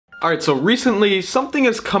Alright, so recently something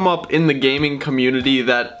has come up in the gaming community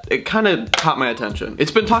that it kind of caught my attention.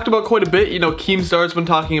 It's been talked about quite a bit, you know, Keemstar's been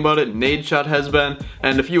talking about it, Nadeshot has been,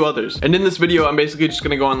 and a few others. And in this video, I'm basically just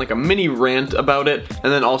gonna go on like a mini rant about it,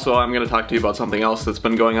 and then also I'm gonna talk to you about something else that's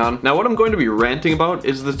been going on. Now, what I'm going to be ranting about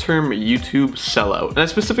is the term YouTube sellout. And I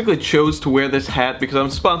specifically chose to wear this hat because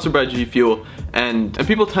I'm sponsored by G Fuel, and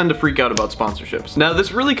people tend to freak out about sponsorships. Now,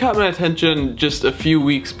 this really caught my attention just a few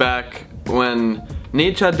weeks back when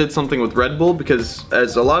Nadeshot did something with Red Bull, because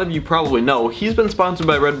as a lot of you probably know, he's been sponsored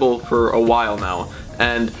by Red Bull for a while now,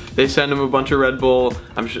 and they send him a bunch of Red Bull.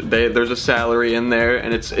 I'm sure there's a salary in there,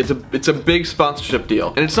 and it's a big sponsorship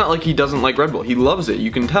deal. And it's not like he doesn't like Red Bull. He loves it.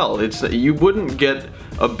 You can tell. You wouldn't get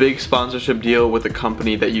a big sponsorship deal with a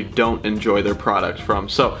company that you don't enjoy their product from.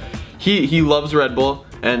 So he loves Red Bull,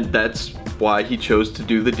 and that's why he chose to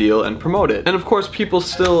do the deal and promote it. And of course, people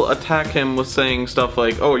still attack him with saying stuff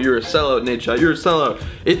like, oh, you're a sellout, Nadeshot, you're a sellout.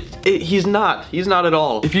 He's not at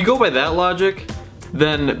all. If you go by that logic,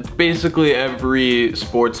 then basically every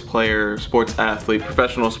sports player, sports athlete,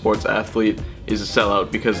 professional sports athlete is a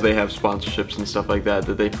sellout because they have sponsorships and stuff like that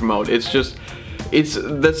they promote.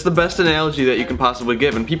 That's the best analogy that you can possibly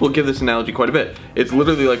give, and people give this analogy quite a bit. It's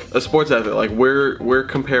literally like a sports athlete. Like we're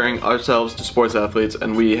comparing ourselves to sports athletes,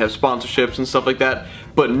 and we have sponsorships and stuff like that,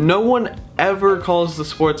 but no one ever calls the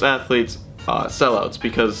sports athletes sellouts,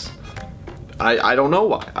 because I don't know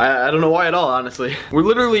why. I don't know why at all, honestly. We're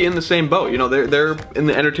literally in the same boat. You know, they're in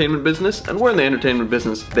the entertainment business, and we're in the entertainment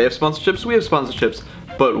business. They have sponsorships, we have sponsorships,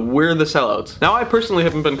 but we're the sellouts. Now, I personally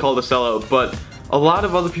haven't been called a sellout, but a lot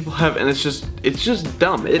of other people have, and it's just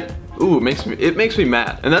dumb. It makes me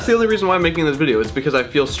mad. And that's the only reason why I'm making this video. It's because I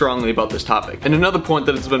feel strongly about this topic. And another point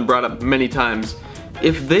that has been brought up many times,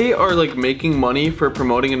 if they are like making money for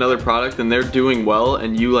promoting another product and they're doing well,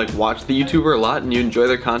 and you like watch the YouTuber a lot and you enjoy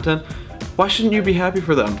their content, why shouldn't you be happy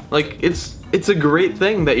for them? Like, it's a great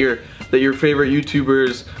thing that your favorite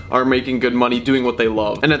YouTubers are making good money doing what they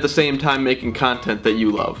love, and at the same time making content that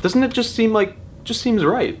you love. Doesn't it just seems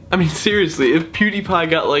right? I mean, seriously, if PewDiePie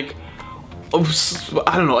got like,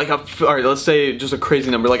 I don't know, like alright, let's say just a crazy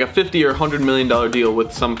number, like a $50 or $100 million deal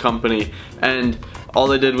with some company, and all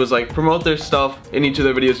they did was like promote their stuff in each of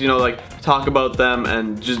their videos, you know, like talk about them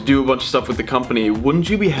and just do a bunch of stuff with the company, wouldn't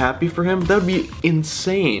you be happy for him? That would be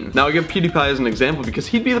insane. Now, I give PewDiePie as an example because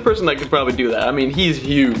he'd be the person that could probably do that. I mean, he's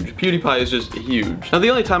huge. PewDiePie is just huge. Now, the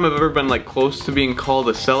only time I've ever been like close to being called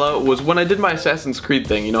a sellout was when I did my Assassin's Creed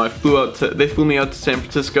thing. You know, they flew me out to San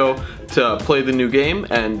Francisco to play the new game,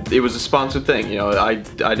 and it was a sponsored thing. You know, I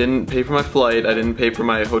didn't pay for my flight, I didn't pay for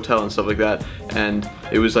my hotel and stuff like that, and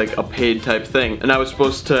it was like a paid type thing. And I was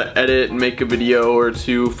supposed to edit and make a video or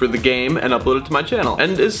two for the game and upload it to my channel.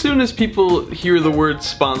 And as soon as people hear the word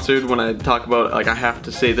sponsored, when I talk about, like, I have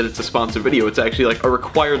to say that it's a sponsored video, it's actually like a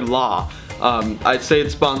required law. I'd say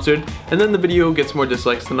it's sponsored, and then the video gets more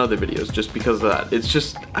dislikes than other videos just because of that. It's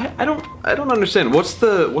just, I don't understand. What's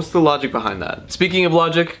the logic behind that? Speaking of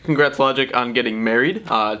logic, congrats Logic on getting married.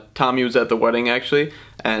 Tommy was at the wedding actually,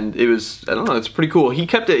 and it was, I don't know, it's pretty cool. He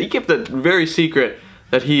kept it very secret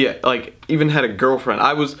that he like even had a girlfriend.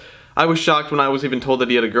 I was shocked when I was even told that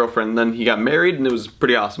he had a girlfriend, and then he got married, and it was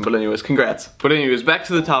pretty awesome. But anyways, congrats. But anyways, back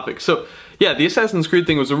to the topic. So yeah, the Assassin's Creed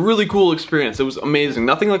thing was a really cool experience. It was amazing.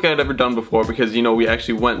 Nothing like I'd ever done before, because, you know, we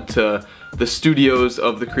actually went to the studios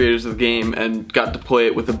of the creators of the game and got to play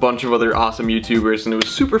it with a bunch of other awesome YouTubers, and it was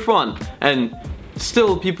super fun. And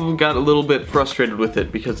still, people got a little bit frustrated with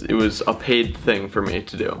it because it was a paid thing for me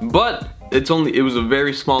to do. But it was a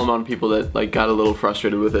very small amount of people that like got a little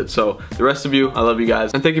frustrated with it. So the rest of you, I love you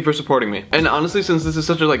guys, and thank you for supporting me. And honestly, since this is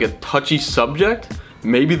such a touchy subject,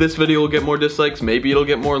 maybe this video will get more dislikes, maybe it'll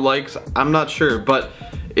get more likes, I'm not sure, but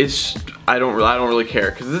I don't really care,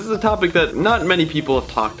 because this is a topic that not many people have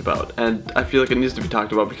talked about, and I feel like it needs to be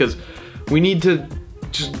talked about because we need to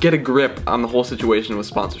just get a grip on the whole situation with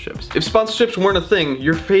sponsorships. If sponsorships weren't a thing,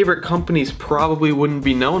 your favorite companies probably wouldn't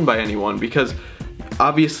be known by anyone, because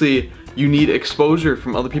obviously you need exposure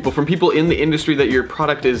from other people, from people in the industry that your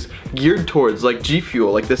product is geared towards, like G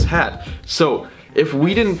Fuel, like this hat. So if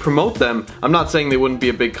we didn't promote them, I'm not saying they wouldn't be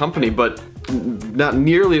a big company, but not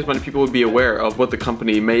nearly as many people would be aware of what the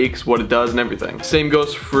company makes, what it does, and everything. Same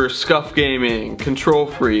goes for Scuff Gaming, Control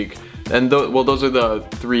Freak, and well, those are the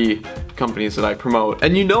three companies that I promote.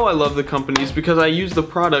 And you know I love the companies because I use the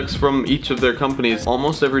products from each of their companies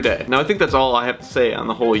almost every day. Now, I think that's all I have to say on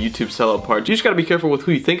the whole YouTube sellout part. You just gotta be careful with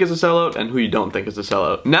who you think is a sellout and who you don't think is a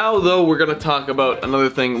sellout. Now, though, we're gonna talk about another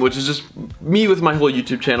thing, which is just me with my whole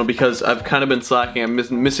YouTube channel, because I've kind of been slacking. I'm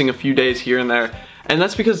missing a few days here and there, and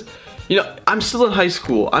that's because, you know, I'm still in high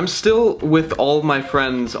school. I'm still with all my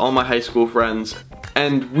friends, all my high school friends,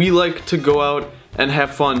 and we like to go out and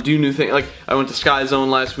have fun, do new things. Like, I went to Sky Zone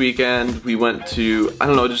last weekend, we went to, I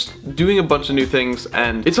don't know, just doing a bunch of new things,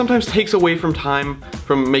 and it sometimes takes away from time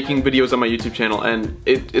from making videos on my YouTube channel, and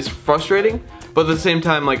it's frustrating, but at the same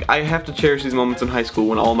time, like, I have to cherish these moments in high school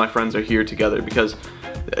when all my friends are here together, because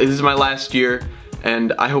this is my last year,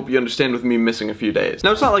 and I hope you understand with me missing a few days.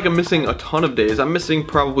 Now, it's not like I'm missing a ton of days. I'm missing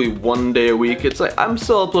probably 1 day a week. It's like I'm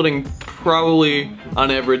still uploading probably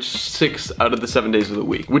on average 6 out of the 7 days of the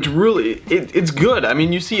week, which really, it's good. I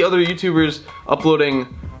mean, you see other YouTubers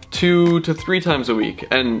uploading 2 to 3 times a week,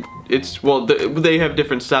 and it's, well, they have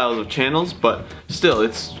different styles of channels, but still,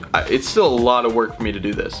 it's still a lot of work for me to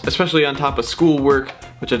do this, especially on top of schoolwork,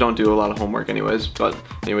 which I don't do a lot of homework anyways, but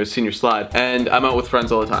anyways, senior slide, and I'm out with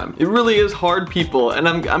friends all the time. It really is hard, people, and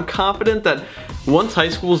I'm confident that once high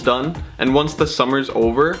school's done, and once the summer's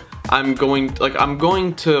over, I'm going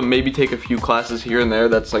to maybe take a few classes here and there.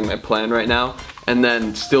 That's like my plan right now, and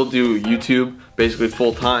then still do YouTube basically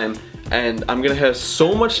full time. And I'm gonna have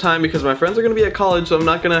so much time because my friends are gonna be at college, so I'm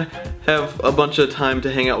not gonna have a bunch of time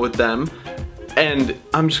to hang out with them. And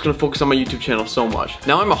I'm just gonna focus on my YouTube channel so much.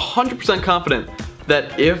 Now, I'm 100% confident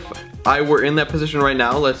that if I were in that position right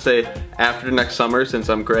now, let's say after next summer, since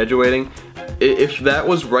I'm graduating, if that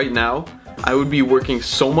was right now, I would be working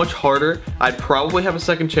so much harder. I'd probably have a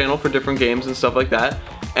second channel for different games and stuff like that.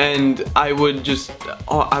 And I would just,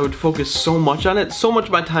 I would focus so much on it. So much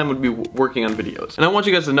of my time would be working on videos. And I want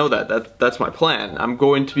you guys to know that's my plan. I'm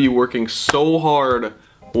going to be working so hard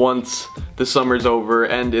once the summer's over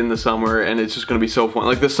and in the summer, and it's just gonna be so fun.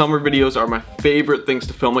 Like, the summer videos are my favorite things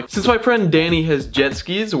to film. Like, since my friend Danny has jet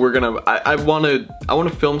skis, I wanna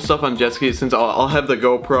film stuff on jet skis. Since I'll have the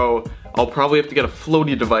GoPro, I'll probably have to get a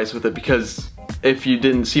floaty device with it, because if you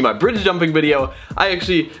didn't see my bridge jumping video, I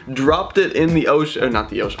actually dropped it in the ocean, or not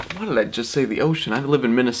the ocean, why did I just say the ocean? I live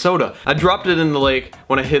in Minnesota. I dropped it in the lake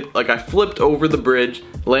when I hit, like, I flipped over the bridge,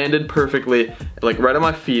 landed perfectly, like right on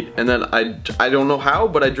my feet, and then I don't know how,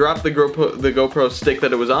 but I dropped the GoPro stick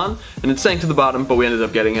that it was on, and it sank to the bottom, but we ended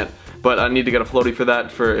up getting it. But I need to get a floaty for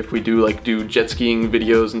that, for if we do jet skiing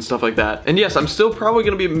videos and stuff like that. And yes, I'm still probably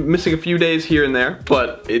gonna be missing a few days here and there,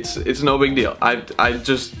 but it's no big deal.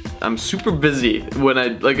 I'm super busy when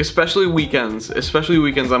especially weekends.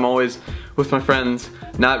 I'm always with my friends,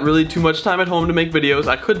 not really too much time at home to make videos.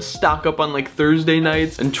 I could stock up on like Thursday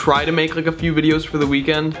nights and try to make like a few videos for the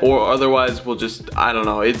weekend, or otherwise we'll just, I don't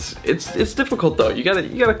know. It's difficult though. You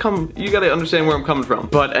gotta understand where I'm coming from.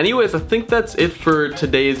 But anyways, I think that's it for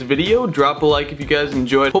today's video. Drop a like if you guys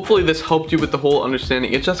enjoyed. Hopefully this helped you with the whole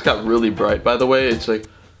understanding. It just got really bright, by the way. It's like,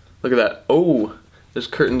 look at that. Oh, there's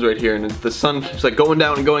curtains right here, and the sun keeps like going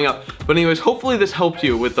down and going up. But anyways, hopefully this helped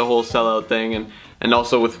you with the whole sellout thing, and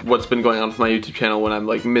also with what's been going on with my YouTube channel when I'm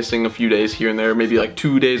like missing a few days here and there, maybe like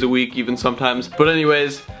 2 days a week even sometimes. But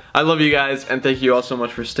anyways, I love you guys, and thank you all so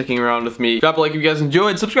much for sticking around with me. Drop a like if you guys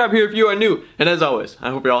enjoyed, subscribe here if you are new, and as always,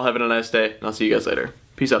 I hope you're all having a nice day, and I'll see you guys later.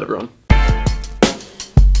 Peace out, everyone.